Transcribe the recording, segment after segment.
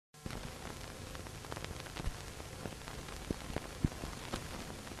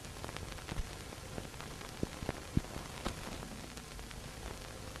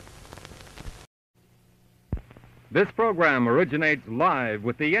This program originates live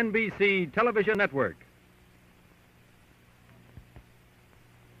with the NBC television network.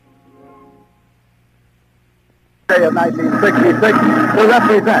 Of 1966 to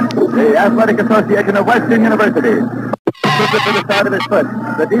represent the Athletic Association of Western Universities. To the side of his foot,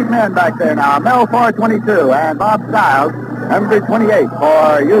 the deep man back there now, Mel 422 and Bob Stiles, number 28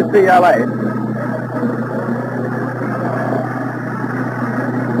 for UCLA.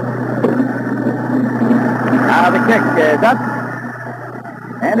 Now the kick is up,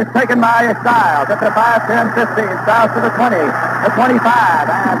 and it's taken by Stiles at the 5, 10, 15, Stiles to the 20, the 25,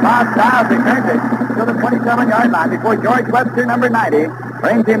 and Bob Stiles returns it to the 27-yard line before George Webster, number 90,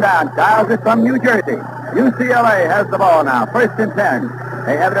 brings him down. Stiles is from New Jersey. UCLA has the ball now, 1st and 10.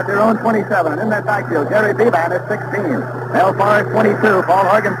 They have it at their own 27, and in that backfield, Jerry Beban is 16. Mel Farr is 22, Paul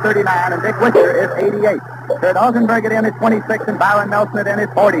Horgan 39, and Dick Witcher is 88. Kurt Altenberg at in is 26, and Byron Nelson at in is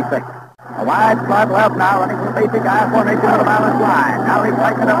 46. A wide slot left now, running from the basic I formation to the balance line. Now he's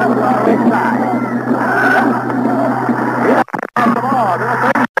lighting it up on the right side. He has the ball to the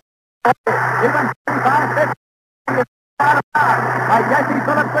 30. Even 35, 50 is out of bounds by Jesse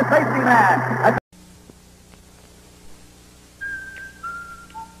Phillips, the safety man.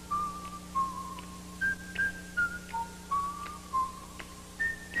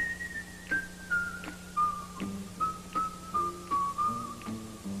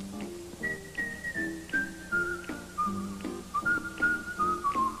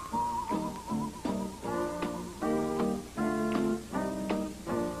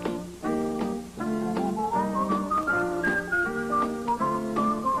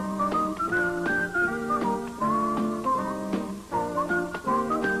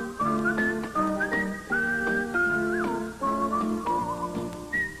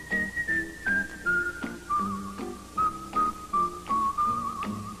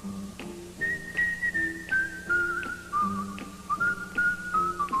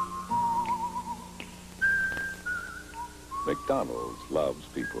 McDonald's loves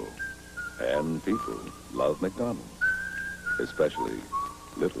people, and people love McDonald's, especially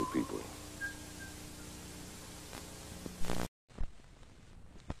little people.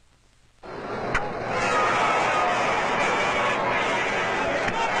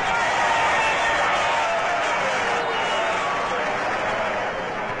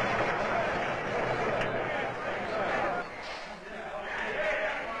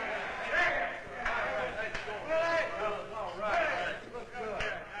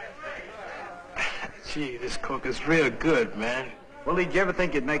 Gee, this Coke is real good, man. Willie, did you ever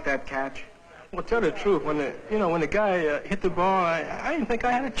think you'd make that catch? Well, tell the truth, when the guy hit the ball, I didn't think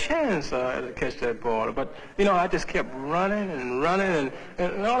I had a chance to catch that ball. But, I just kept running and running,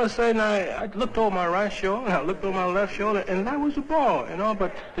 and all of a sudden I looked over my right shoulder, and I looked over my left shoulder, and that was the ball,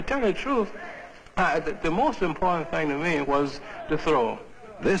 But to tell the truth, the most important thing to me was the throw.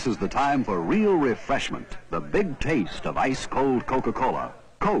 This is the time for real refreshment, the big taste of ice-cold Coca-Cola.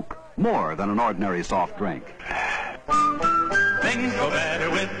 Coke, more than an ordinary soft drink. Things go better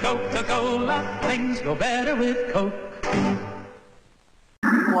with Coca-Cola. Things go better with Coke.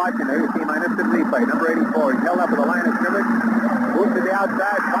 Watching there, you see minus the play. Number 84, he's held up with a line of scrimmage. Moves to the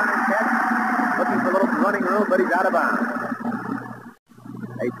outside, fine catch. Looking for a little running room, but he's out of bounds.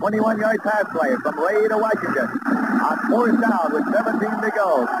 A 21-yard pass play from Ray to Washington. On 4th down with 17 to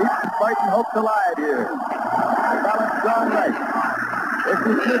go. Keep Spartan hopes alive here. A solid, strong right. This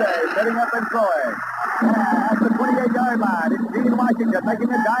is Today setting up and throwing. At the 28-yard line, it's Gene Washington making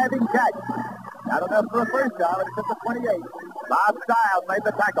a diving catch. Not enough for a first down, but it's at the 28. Bob Stiles made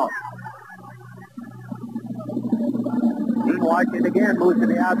the tackle. Gene Washington again moves to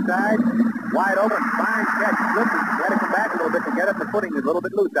the outside. Wide open, fine catch. Listen, got to come back a little bit to get it. The footing is a little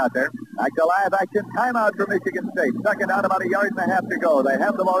bit loose out there. Back to live action. Timeout for Michigan State. Second down, about a yard and a half to go. They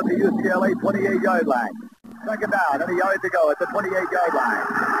have the ball at the UCLA 28-yard line. Second down, and a yard to go at the 28-yard line.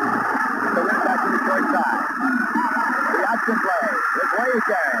 The win back to the short side. The option play with Wayne.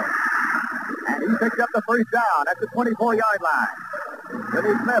 And he picks up the first down at the 24-yard line.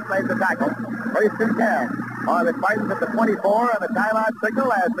 Willie Smith made the tackle. 1st and 10. On the Spartans at the 24, and the timeout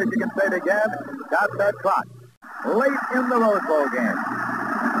signal as Michigan State again stops that clock. Late in the Rose Bowl game.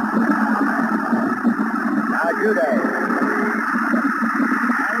 Now Juday.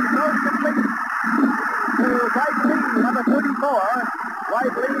 And he goes complete to White Lee, number 34.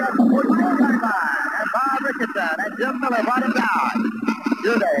 White Lee at the 14-yard line. And Bob Richardson and Jim Miller brought him down.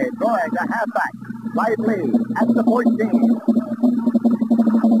 Juday going to halfback. White Lee at the 14.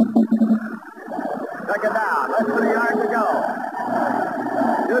 Second down, less than a yard to go.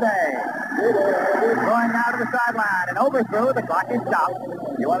 Juday going out to the sideline and overthrew. The clock is stopped.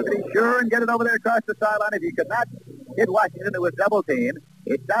 You wanted to be sure and get it over there across the sideline. If you could not, hit Washington, who was double teamed.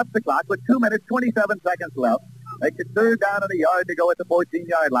 It stops the clock with 2 minutes, 27 seconds left. Makes it third down and a yard to go at the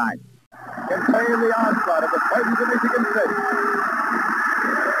 14-yard line. Can save the onslaught of the Spartans of Michigan State.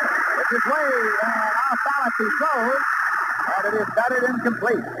 It's his way, and off balance he throws, and it is batted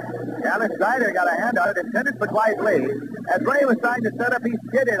incomplete. Alex Snyder got a handout intended for Clyde Lee. As Ray was trying to set up, he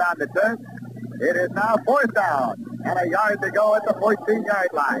skidded on the turf. It is now fourth down, and a yard to go at the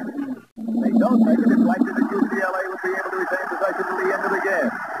 14-yard line. They don't make it. It's likely that UCLA will be able to retain possession to the end of the game.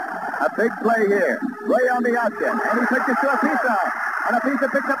 A big play here. Ray on the outset, and he pitches to Apisa. And Apisa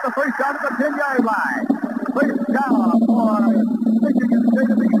picks up the first down at the 10-yard line. First down for Michigan State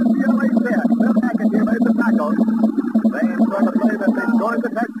at the UCLA 10. Bill McAtee made the tackle. Same sort of play that they scored the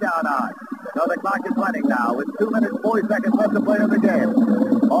touchdown on. So the clock is running now with 2 minutes, 4 seconds left to play in the game.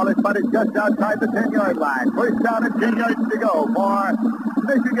 Ball is punted just outside the 10-yard line. First down and 10 yards to go for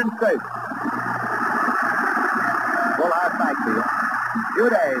Michigan State. Full house backfield.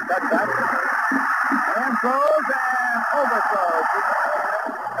 Uday sets up and throws and overthrows.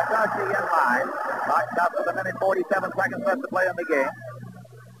 Across the end line. Clock stops with 1 minute 47 seconds left to play in the game.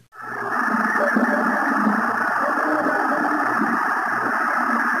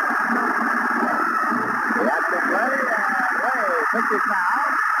 The action play and Ray pitches now.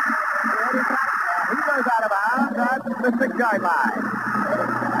 He goes out of bounds at the 6-yard line.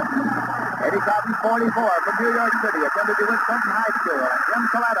 Eddie Cotton, 44 from New York City, attended to Wisconsin High School. And Jim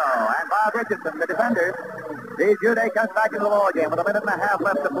Coletto and Bob Richardson, the defenders. Steve Uday comes back into the ball game with 1 minute and a half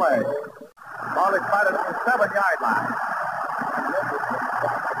left to play. Ball is spotted at the 7-yard line.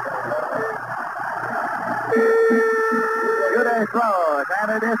 Uday throws, and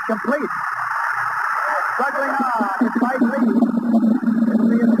it is complete. Struggling on, it's Mike Lee. It'll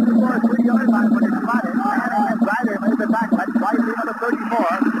be at the 3-yard line when it's spotted. Manning and Ryder made the tackle. That's Mike Lee, number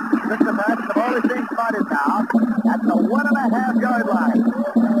 34. The pass, the ball is being spotted now at the 1.5-yard line.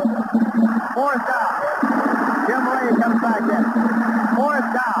 Fourth down. Jim Ray comes back in. Fourth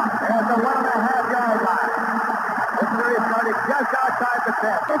down at the 1.5-yard line. This series started just outside the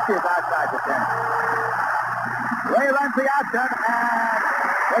 10. Inches outside the 10. Ray runs the option and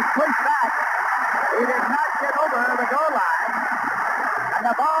was pushed back. He did not get over the goal line. And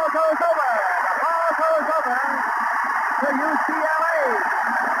the ball goes over. The ball goes over to UCLA.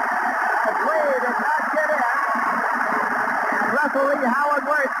 Ray did not get in. And referee Howard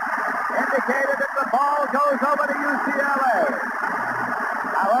Wirtz indicated that the ball goes over to UCLA.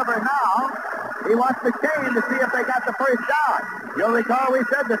 However, now he wants the chain to see if they got the first down. You'll recall we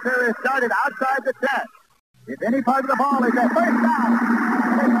said the series started outside the 10. If any part of the ball is a first down,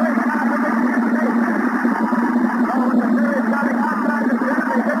 it's first down for Michigan State. So with the series starting outside the 10,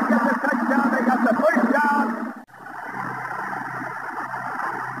 they didn't get the touchdown. They got the first down.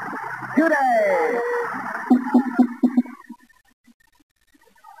 Uday.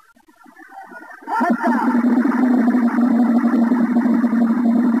 Touchdown.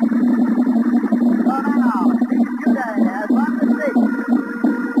 So now, Steve Uday has run the state.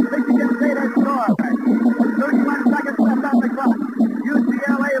 Michigan State has scored. With 31 seconds left on the clock.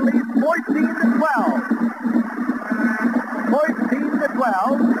 UCLA leads 14-12.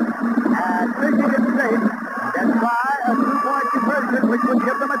 14-12. And Michigan State can try a 2-point conversion, which would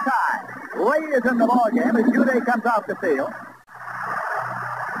give them a tie. Ray is in the ballgame as Uday comes off the field.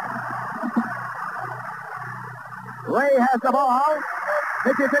 Ray has the ball.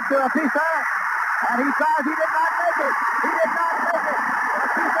 Pitches it to Apisa. And he tries. He did not make it. He did not make it.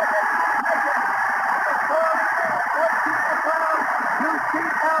 Apisa did not make it. And the score remains 14-12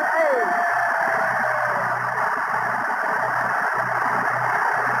 UCLA.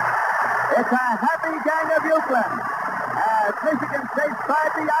 It's a happy gang of Euclid. As Michigan State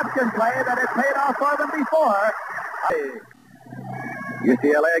tried the option play that had paid off for them before.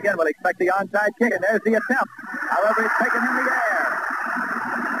 UCLA again will expect the onside kick, and there's the attempt. However, it's taken in the air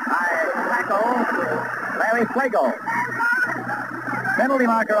by Larry Flagel. Penalty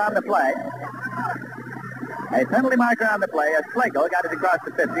marker on the play. A penalty marker on the play as Flagel got it across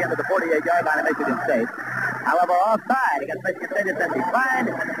the 50 into the 48-yard line of Michigan State. However, offside against Michigan State has been declined.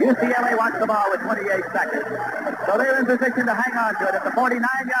 UCLA wants the ball with 28 seconds. So they're in position to hang on to it at the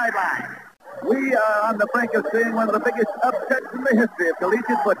 49-yard line. We are on the brink of seeing one of the biggest upsets in the history of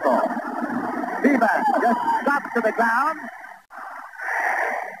collegiate football. Bevan just stops to the ground.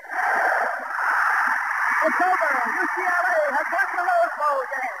 It's over. UCLA has won the Rose Bowl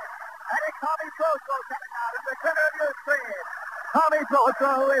game. And it's Tommy Troso coming out in the center of your screen. Tommy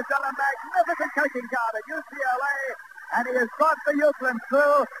Troso has done a magnificent coaching job at UCLA, and he has brought the Euclid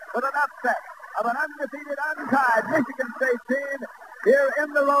through with an upset of an undefeated, untied Michigan State team here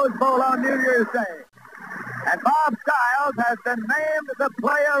in the Rose Bowl on New Year's Day. And Bob Stiles has been named the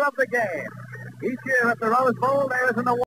player of the game. Each year at the Rose Bowl, there is an award.